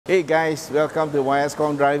Hey guys, welcome to YS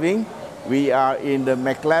Khong Driving. We are in the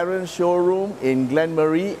McLaren showroom in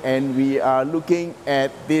Glenmarie and we are looking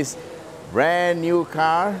at this brand new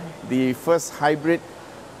car, the first hybrid,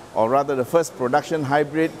 or rather the first production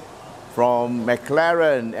hybrid from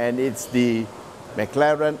McLaren, and it's the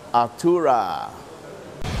McLaren Artura.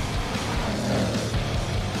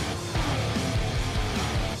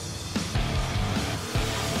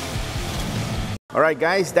 Alright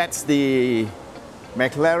guys, that's the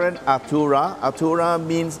McLaren Artura. Artura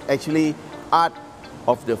means actually art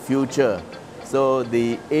of the future. So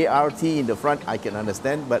the ART in the front I can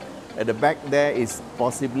understand, but at the back there is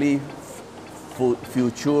possibly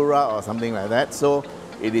Futura or something like that. So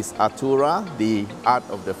it is Artura, the art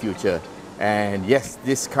of the future. And yes,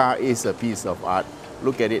 this car is a piece of art.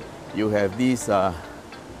 Look at it. You have these,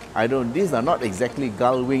 these are not exactly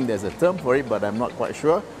gull wing. There's a term for it, but I'm not quite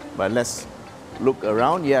sure. But let's look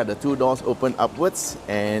around. Yeah, the two doors open upwards,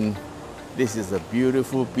 and this is a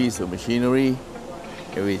beautiful piece of machinery.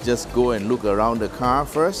 And we just go and look around the car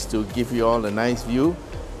first to give you all a nice view.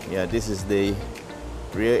 Yeah, this is the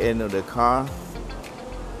rear end of the car.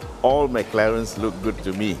 All McLarens look good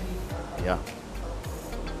to me. Yeah.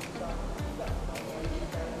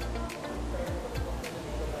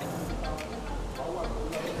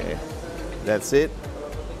 Okay, that's it.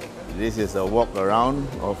 This is a walk around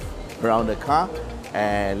around the car,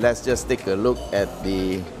 and let's just take a look at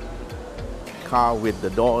the car with the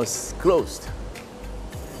doors closed.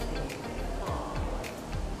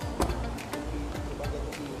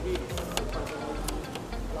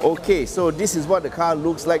 Okay, so this is what the car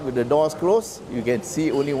looks like with the doors closed. You can see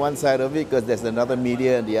only one side of it because there's another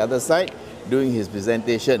media on the other side doing his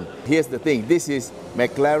presentation. Here's the thing, this is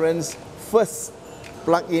McLaren's first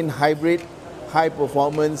plug-in hybrid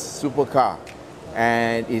high-performance supercar,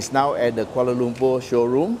 and it's now at the Kuala Lumpur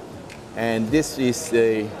showroom. And this is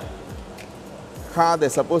a car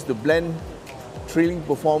that's supposed to blend thrilling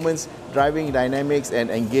performance, driving dynamics and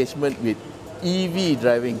engagement with EV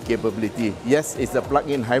driving capability. Yes, it's a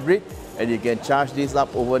plug-in hybrid and you can charge this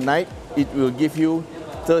up overnight. It will give you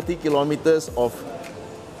 30 kilometers of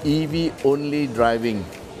EV only driving.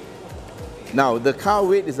 Now the car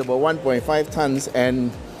weight is about 1.5 tons,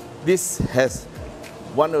 and this has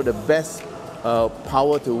one of the best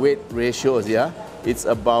power to weight ratios. Yeah, it's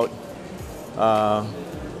about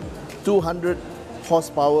 200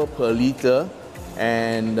 horsepower per liter,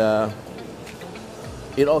 and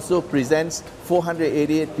it also presents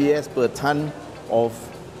 488 PS per ton of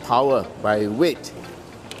power by weight.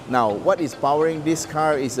 Now, what is powering this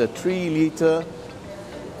car is a 3-liter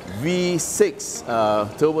V6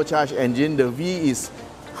 turbocharged engine. The V is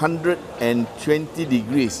 120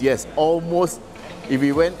 degrees. Yes, almost. If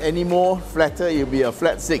we went any more flatter, it would be a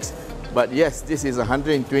flat 6. But yes, this is a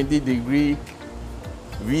 120 degree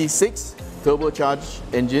V6 turbocharged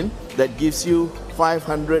engine that gives you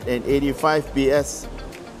 585 PS.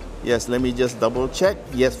 Yes, let me just double check.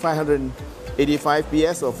 Yes, 585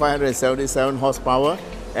 PS or 577 horsepower.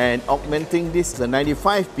 And augmenting this is a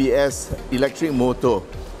 95 PS electric motor.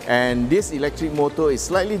 And this electric motor is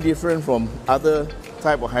slightly different from other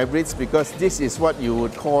type of hybrids because this is what you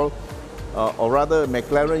would call, or rather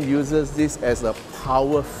McLaren uses this as a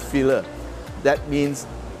power filler. That means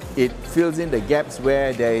it fills in the gaps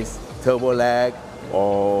where there is turbo lag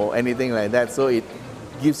or anything like that. So it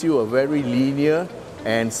gives you a very linear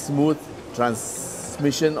and smooth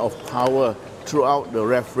transmission of power throughout the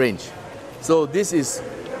ref range. So this is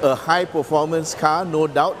a high performance car, no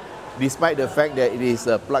doubt, despite the fact that it is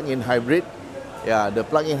a plug-in hybrid. Yeah, the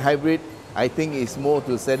plug-in hybrid I think is more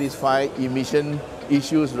to satisfy emission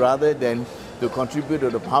issues rather than to contribute to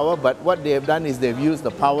the power. But what they have done is they've used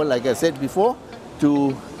the power, like I said before,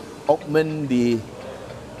 to augment the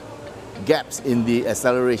gaps in the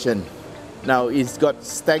acceleration. Now it's got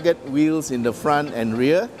staggered wheels in the front and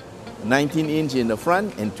rear, 19-inch in the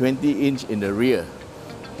front and 20-inch in the rear.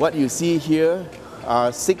 What you see here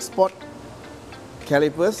are 6-spot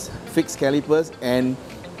calipers, fixed calipers, and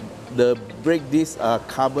the brake discs are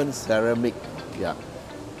carbon ceramic. Yeah.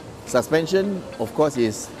 Suspension, of course,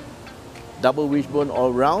 is double wishbone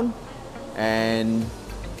all round, and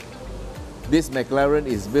this McLaren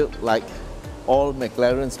is built like all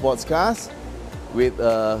McLaren sports cars with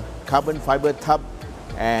a carbon fiber tub,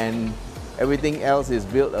 and everything else is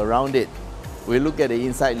built around it. We'll look at the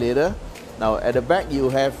inside later. Now at the back you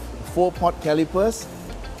have 4-pot calipers,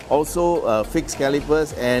 also fixed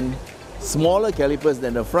calipers and smaller calipers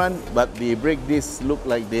than the front, but the brake discs look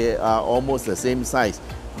like they are almost the same size.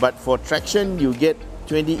 But for traction you get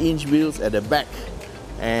 20-inch wheels at the back,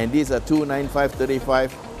 and these are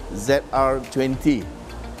 295/35 ZR20.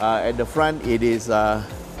 At the front it is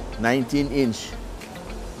 19-inch,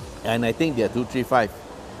 and I think they're 235.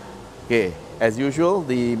 Okay, as usual,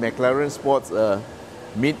 the McLaren sports a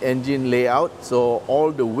mid-engine layout, so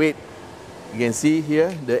all the weight, you can see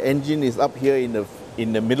here, the engine is up here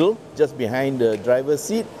in the middle, just behind the driver's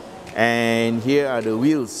seat, and here are the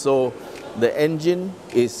wheels. So the engine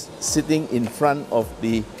is sitting in front of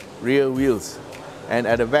the rear wheels, and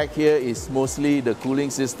at the back here is mostly the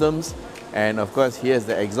cooling systems, and of course here's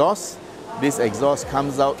the exhaust. This exhaust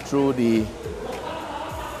comes out through the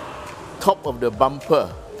top of the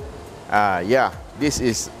bumper. Yeah, this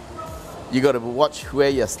is, you got to watch where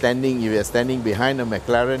you're standing. If you're standing behind a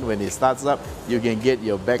McLaren, when it starts up, you can get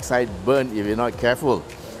your backside burned if you're not careful.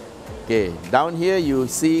 Okay, down here you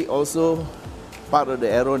see also part of the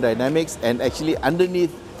aerodynamics, and actually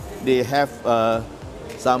underneath they have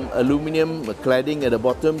some aluminum cladding at the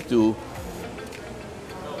bottom to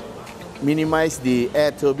minimize the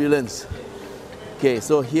air turbulence. Okay,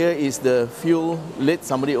 so here is the fuel lid,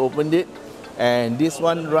 somebody opened it, and this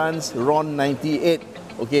one runs RON 98.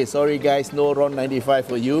 Okay, sorry guys, no RON 95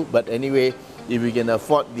 for you, but anyway, if you can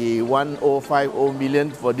afford the 1050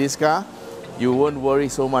 million for this car, you won't worry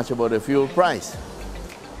so much about the fuel price.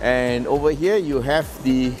 And over here you have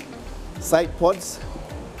the side pods.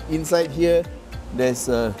 Inside here there's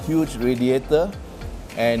a huge radiator,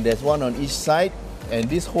 and there's one on each side, and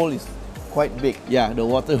this hole is quite big. Yeah, the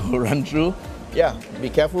water will run through. Yeah, be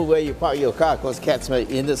careful where you park your car, because cats might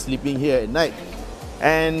end up sleeping here at night.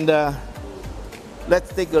 And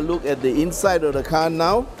let's take a look at the inside of the car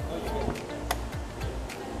now.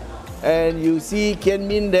 And you see Ken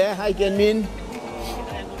Min there. Hi Ken Min.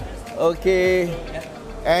 Okay,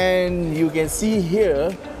 and you can see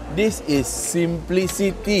here, this is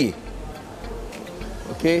simplicity.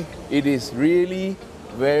 Okay, it is really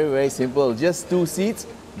very, very simple. Just 2 seats,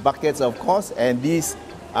 buckets of course, and these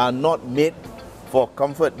are not made for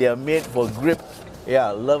comfort, they are made for grip.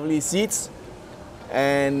 Yeah, lovely seats.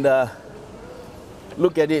 And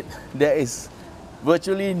look at it, there is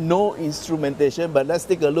virtually no instrumentation. But let's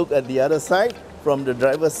take a look at the other side. From the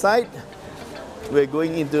driver's side, we're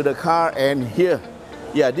going into the car, and here,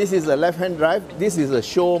 yeah, this is a left-hand drive. This is a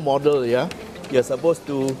show model. Yeah, you're supposed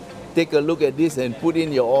to take a look at this and put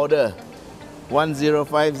in your order.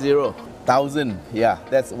 1050,000. Yeah,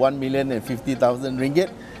 that's 1,050,000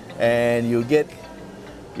 ringgit, and you get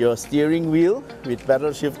your steering wheel with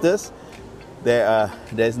pedal shifters.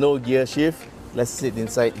 There's no gear shift. Let's sit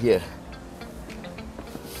inside here.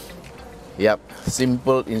 Yep,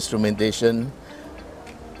 simple instrumentation,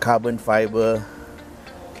 carbon fiber,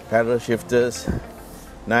 pedal shifters,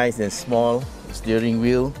 nice and small. Steering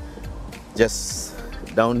wheel, just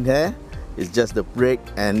down there is just the brake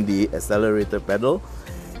and the accelerator pedal.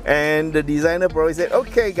 And the designer probably said,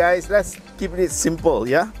 okay guys, let's keep it simple.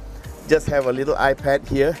 Yeah, just have a little iPad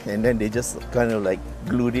here, and then they just kind of like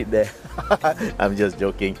glued it there. I'm just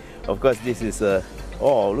joking. Of course, this is a,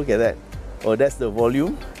 oh, look at that. Oh, that's the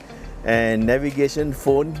volume, and navigation,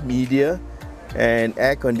 phone, media, and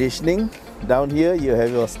air conditioning. Down here you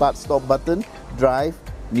have your start stop button, drive,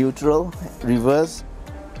 neutral, reverse,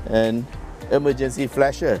 and emergency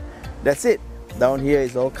flasher. That's it. Down here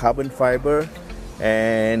is all carbon fiber,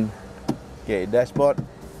 and okay, dashboard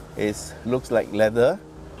looks like leather.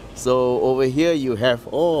 So over here you have,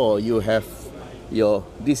 oh, you have your,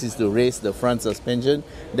 this is to raise the front suspension.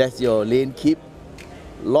 That's your lane keep,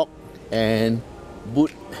 lock and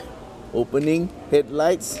boot opening,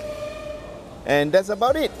 headlights, and that's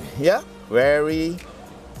about it. Yeah, very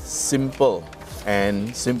simple,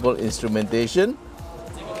 and simple instrumentation.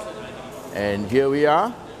 And here we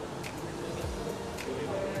are,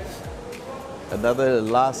 another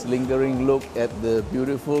last lingering look at the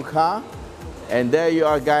beautiful car. And there you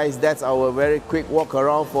are guys, that's our very quick walk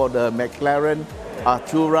around for the McLaren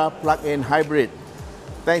Artura plug-in hybrid.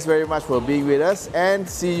 Thanks very much for being with us, and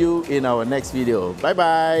see you in our next video. Bye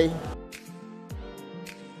bye.